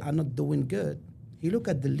that they are not doing good, he look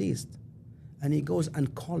at the list and he goes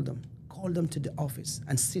and call them to the office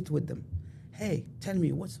and sit with them. Hey, tell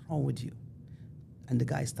me what's wrong with you. And the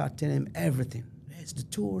guy start telling him everything. It's the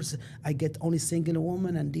tours, I get only single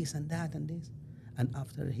woman and this and that and this. And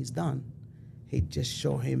after he's done, he just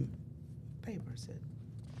show him paper, said,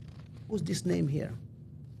 who's this name here?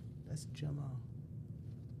 That's Jamal.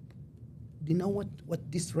 Do you know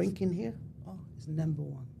what this ranking here? Oh, it's number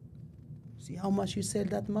 1. See how much you sell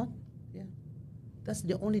that month? Yeah. That's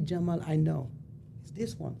the only Jamal I know. It's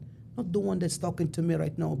this one. Not the one that's talking to me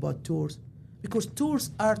right now about tours. Because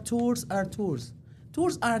tours are tours are tours.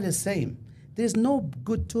 Tours are the same. There's no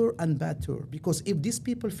good tour and bad tour. Because if these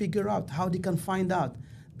people figure out how they can find out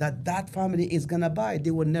that family is gonna buy,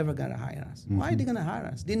 they were never gonna hire us. Mm-hmm. Why are they gonna hire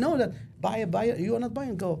us? They know that buy, you are not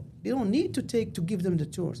buying, go. They don't need to give them the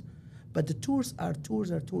tours. But the tours are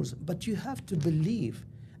tours are tours. But you have to believe.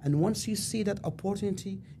 And once you see that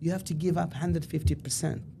opportunity, you have to give up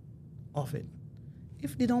 150% of it.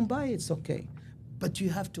 If they don't buy, it's okay. But you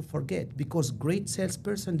have to forget, because great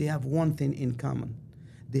salesperson, they have one thing in common.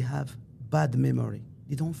 They have bad memory.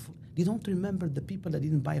 They don't remember the people that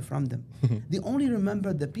didn't buy from them. They only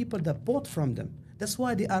remember the people that bought from them. That's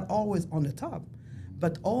why they are always on the top.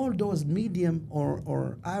 But all those medium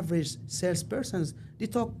or average salespersons, they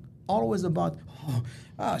talk always about,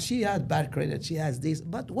 she had bad credit, she has this.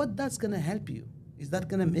 But what that's going to help you? Is that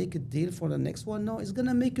going to make a deal for the next one? No, it's going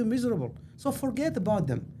to make you miserable. So forget about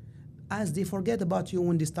them, as they forget about you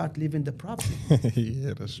when they start leaving the property.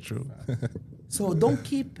 Yeah, that's true. So don't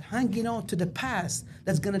keep hanging on to the past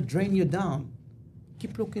that's going to drain you down.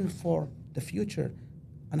 Keep looking for the future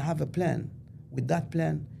and have a plan. With that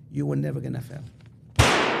plan, you were never going to fail.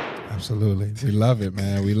 Absolutely. We love it,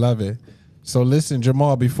 man. We love it. So listen,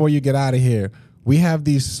 Jamal, before you get out of here, we have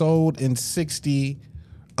these sold in 60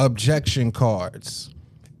 objection cards.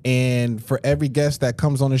 And for every guest that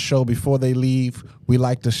comes on the show, before they leave, we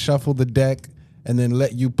like to shuffle the deck and then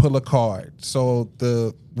let you pull a card. So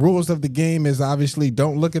the rules of the game is obviously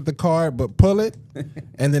don't look at the card, but pull it.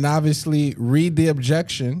 And then obviously read the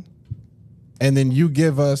objection. And then you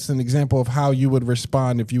give us an example of how you would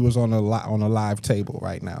respond if you was on a live table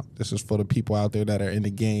right now. This is for the people out there that are in the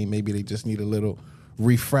game. Maybe they just need a little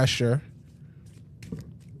refresher.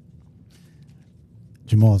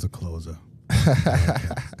 Jamal's a closer.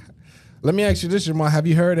 Let me ask you this, Jamal. Have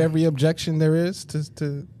you heard every objection there is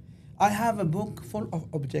to? I have a book full of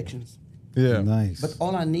objections. Yeah. Nice. But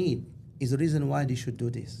all I need is a reason why they should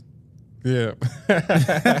do this. Yeah.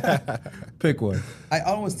 Pick one. I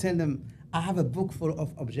always tell them, I have a book full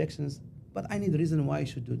of objections, but I need a reason why you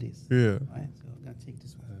should do this. Yeah. Right? So I'm going to take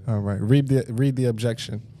this one. All right. Read the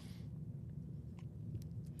objection.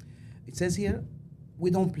 It says here, we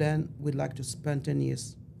don't plan, we like to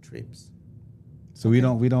spontaneous trips. So we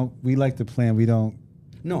like to plan. We don't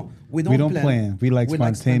plan. We like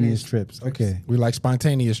spontaneous trips. Okay. We like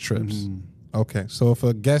spontaneous trips. Mm-hmm. Okay. So if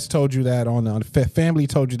a guest told you that family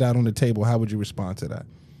told you that on the table, how would you respond to that?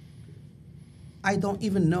 I don't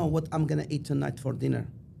even know what I'm going to eat tonight for dinner,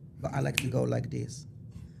 but I like to go like this.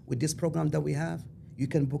 With this program that we have, you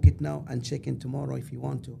can book it now and check in tomorrow if you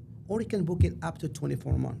want to, or you can book it up to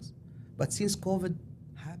 24 months. But since COVID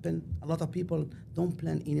happened, a lot of people don't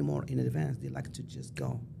plan anymore in advance. They like to just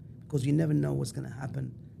go because you never know what's going to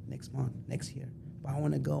happen next month, next year. But I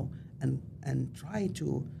want to go and try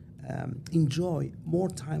to enjoy more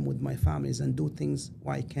time with my families and do things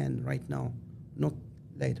while I can right now, not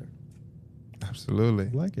later. Absolutely.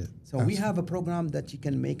 I like it. So we have a program that you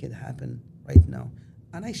can make it happen right now.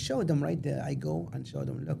 And I show them right there. I go and show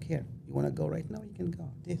them, look here, you want to go right now? You can go.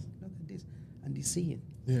 This, look at this. And they see it.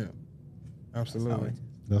 Yeah. Absolutely.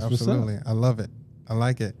 That's absolutely. I love it. I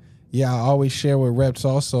like it. Yeah, I always share with reps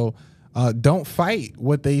also, don't fight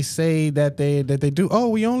what they say that they do. Oh,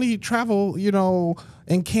 we only travel,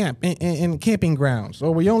 in camping grounds,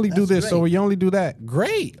 or we only do this, great. or we only do that.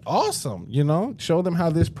 Great, awesome. Show them how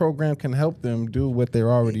this program can help them do what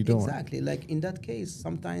they're already doing. Exactly. Like in that case,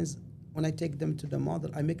 sometimes when I take them to the model,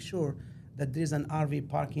 I make sure that there's an RV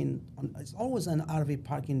parking. It's always an RV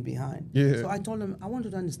parking behind. Yeah. So I told them, I want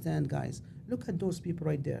you to understand, guys. Look at those people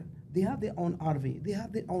right there. They have their own RV. They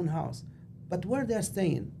have their own house. But where they're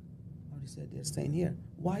staying? They said they're staying here.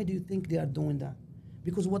 Why do you think they are doing that?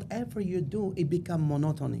 Because whatever you do, it becomes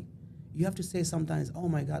monotony. You have to say sometimes, oh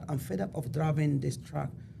my God, I'm fed up of driving this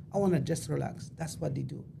truck. I want to just relax. That's what they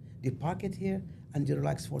do. They park it here and they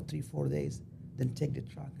relax for 3-4 days, then take the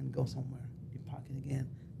truck and go somewhere. They park it again.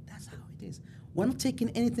 That's how it is. We're not taking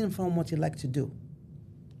anything from what you like to do.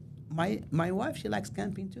 My wife, she likes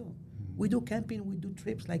camping too. We do camping, we do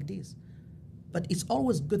trips like this. But it's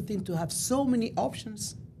always a good thing to have so many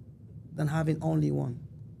options than having only one.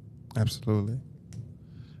 Absolutely.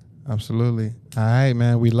 Absolutely. All right,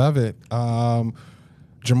 man. We love it.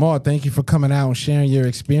 Jamal, thank you for coming out and sharing your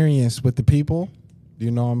experience with the people.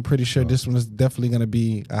 You know, I'm pretty sure this one is definitely going to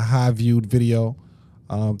be a high-viewed video.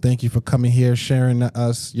 Thank you for coming here, sharing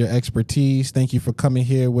us your expertise. Thank you for coming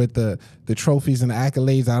here with the trophies and the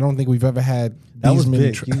accolades. I don't think we've ever had That was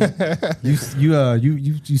many big.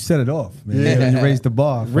 You set it off, man. Yeah. You raised the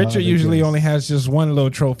bar. for Richard other usually kids. only has just one little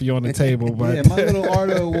trophy on the table, but Yeah, my little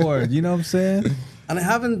Arda Award. You know what I'm saying? And I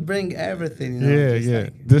haven't bring everything. You know, yeah, just yeah.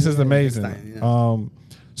 like, This is amazing. time, you know.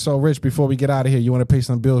 So, Rich, before we get out of here, you want to pay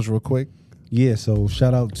some bills real quick? Yeah, so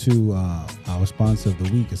shout out to our sponsor of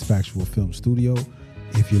the week is Factual Film Studio.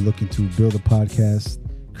 If you're looking to build a podcast,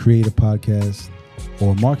 create a podcast,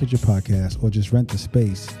 or market your podcast, or just rent the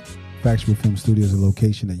space, Factual Film Studio is a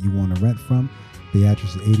location that you want to rent from. The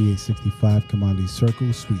address is 8865 Commodity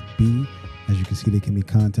Circle, Suite B. As you can see, they can be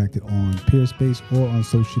contacted on Peerspace or on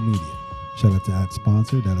social media. Shout out to that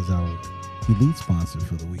sponsor. That is our elite sponsor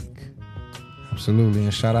for the week. Absolutely.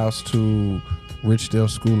 And shout outs to Richdale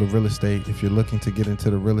School of Real Estate. If you're looking to get into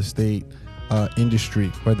the real estate industry,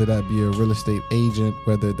 whether that be a real estate agent,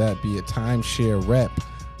 whether that be a timeshare rep,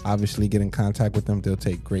 obviously get in contact with them. They'll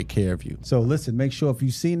take great care of you. So listen, make sure if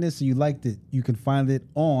you've seen this and you liked it, you can find it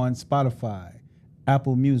on Spotify,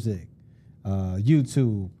 Apple Music,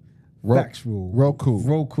 YouTube, Factual,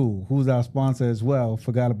 Roku, who's our sponsor as well.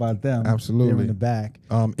 Forgot about them. Absolutely. They're in the back.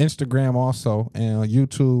 Instagram also, and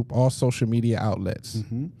YouTube, all social media outlets.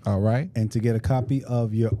 All right. And to get a copy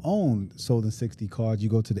of your own Sold in 60 card, you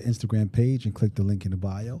go to the Instagram page and click the link in the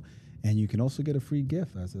bio. And you can also get a free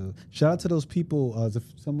gift. As a shout out to those people,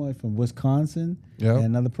 someone from Wisconsin and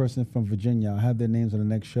another person from Virginia. I'll have their names on the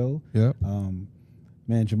next show. Yeah.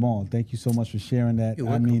 Man, Jamal, thank you so much for sharing that. You're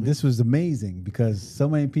welcome, man. This was amazing because so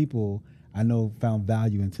many people I know found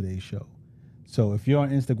value in today's show. So if you're on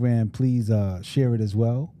Instagram, please share it as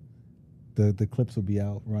well. The clips will be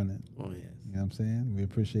out running. Oh, yes. You know what I'm saying? We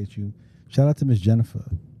appreciate you. Shout out to Miss Jennifer.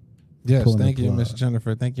 Yes, Pulling thank the you, plug. Miss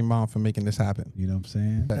Jennifer. Thank you, Mom, for making this happen. You know what I'm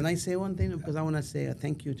saying? Can I say one thing? Because I want to say a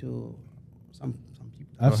thank you to some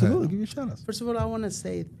people. Absolutely. Give you a shout out. First of all, I want to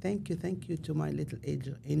say thank you to my little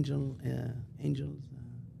angels,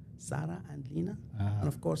 Sarah and Lena, and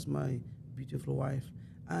of course my beautiful wife.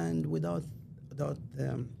 And without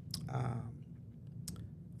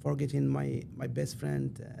forgetting my best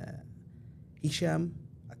friend Hisham,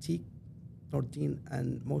 Atik, Nordin,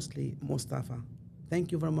 and mostly Mustafa.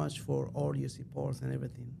 Thank you very much for all your support and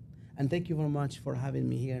everything. And thank you very much for having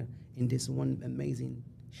me here in this one amazing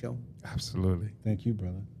show. Absolutely. Thank you,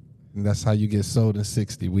 brother. And that's how you get sold in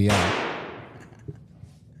 60. We out.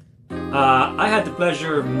 I had the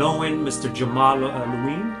pleasure of knowing Mr. Jamal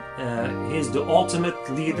Louiyne. He's the ultimate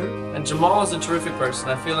leader. And Jamal is a terrific person.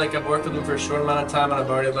 I feel like I've worked with him for a short amount of time and I've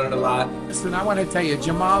already learned a lot. Listen, I want to tell you,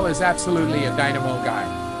 Jamal is absolutely a dynamo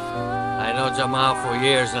guy. I know Jamal for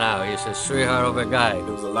years now. He's a sweetheart of a guy.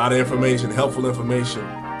 There was a lot of information, helpful information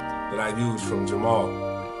that I used from Jamal,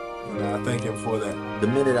 and I thank him for that. The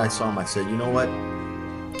minute I saw him, I said, you know what?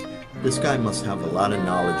 This guy must have a lot of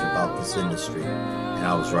knowledge about this industry. And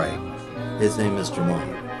I was right. His name is Jamal.